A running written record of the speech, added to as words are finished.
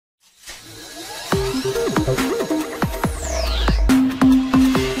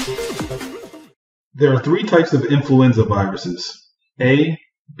There are three types of influenza viruses, A,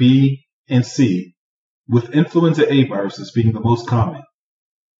 B, and C, with influenza A viruses being the most common.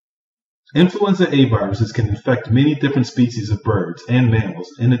 Influenza A viruses can infect many different species of birds and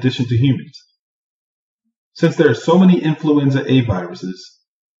mammals in addition to humans. Since there are so many influenza A viruses,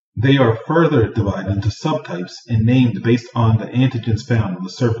 they are further divided into subtypes and named based on the antigens found on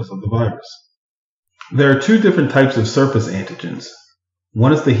the surface of the virus. There are two different types of surface antigens.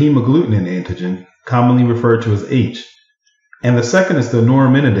 One is the hemagglutinin antigen, commonly referred to as H, and the second is the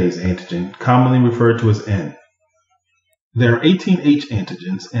neuraminidase antigen, commonly referred to as N. There are 18 H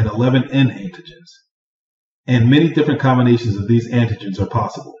antigens and 11 N antigens, and many different combinations of these antigens are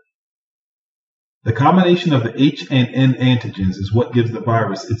possible. The combination of the H and N antigens is what gives the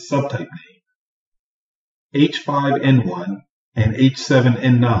virus its subtype name. H5N1 and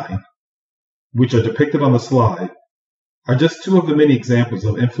H7N9, which are depicted on the slide, are just two of the many examples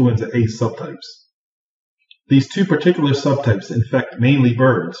of influenza A subtypes. These two particular subtypes infect mainly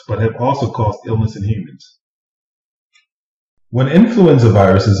birds, but have also caused illness in humans. When influenza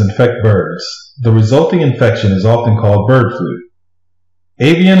viruses infect birds, the resulting infection is often called bird flu.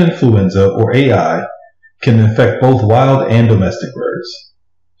 Avian influenza, or AI, can infect both wild and domestic birds.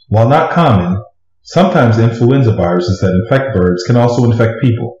 While not common, sometimes influenza viruses that infect birds can also infect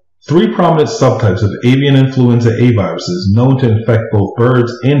people. Three prominent subtypes of avian influenza A viruses known to infect both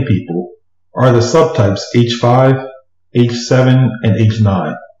birds and people are the subtypes H5, H7, and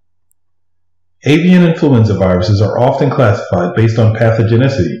H9. Avian influenza viruses are often classified based on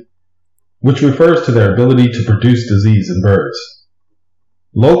pathogenicity, which refers to their ability to produce disease in birds.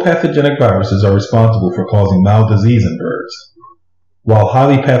 Low pathogenic viruses are responsible for causing mild disease in birds, while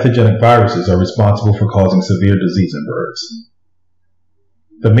highly pathogenic viruses are responsible for causing severe disease in birds.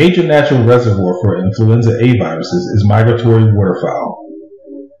 The major natural reservoir for influenza A viruses is migratory waterfowl.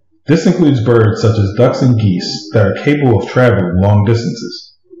 This includes birds such as ducks and geese that are capable of traveling long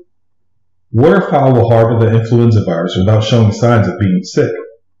distances. Waterfowl will harbor the influenza virus without showing signs of being sick,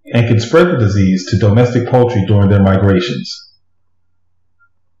 and can spread the disease to domestic poultry during their migrations.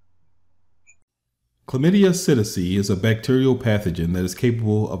 Chlamydia psittaci is a bacterial pathogen that is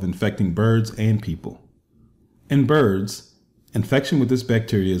capable of infecting birds and people. In birds, infection with this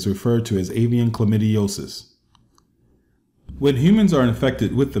bacteria is referred to as avian chlamydiosis. When humans are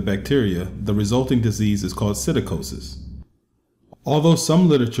infected with the bacteria, the resulting disease is called psittacosis. Although some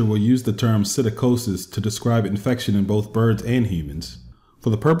literature will use the term psittacosis to describe infection in both birds and humans,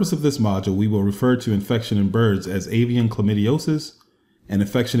 for the purpose of this module we will refer to infection in birds as avian chlamydiosis and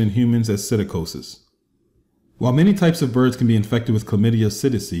infection in humans as psittacosis. While many types of birds can be infected with Chlamydia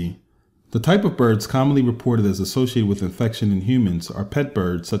psittaci, the type of birds commonly reported as associated with infection in humans are pet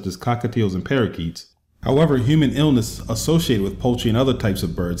birds such as cockatiels and parakeets. However, human illness associated with poultry and other types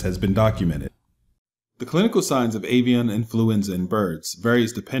of birds has been documented. The clinical signs of avian influenza in birds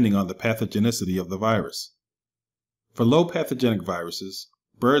varies depending on the pathogenicity of the virus. For low pathogenic viruses,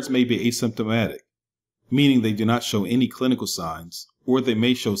 birds may be asymptomatic, meaning they do not show any clinical signs, or they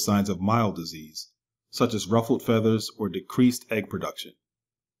may show signs of mild disease, such as ruffled feathers or decreased egg production.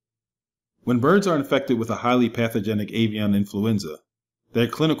 When birds are infected with a highly pathogenic avian influenza, their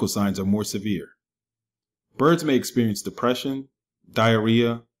clinical signs are more severe. Birds may experience depression,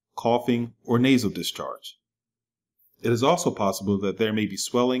 diarrhea, coughing, or nasal discharge. It is also possible that there may be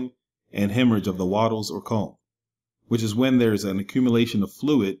swelling and hemorrhage of the wattles or comb, which is when there is an accumulation of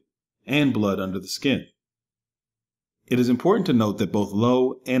fluid and blood under the skin. It is important to note that both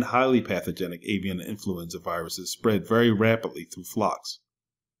low and highly pathogenic avian influenza viruses spread very rapidly through flocks.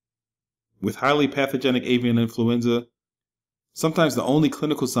 With highly pathogenic avian influenza, sometimes the only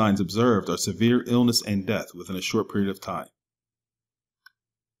clinical signs observed are severe illness and death within a short period of time.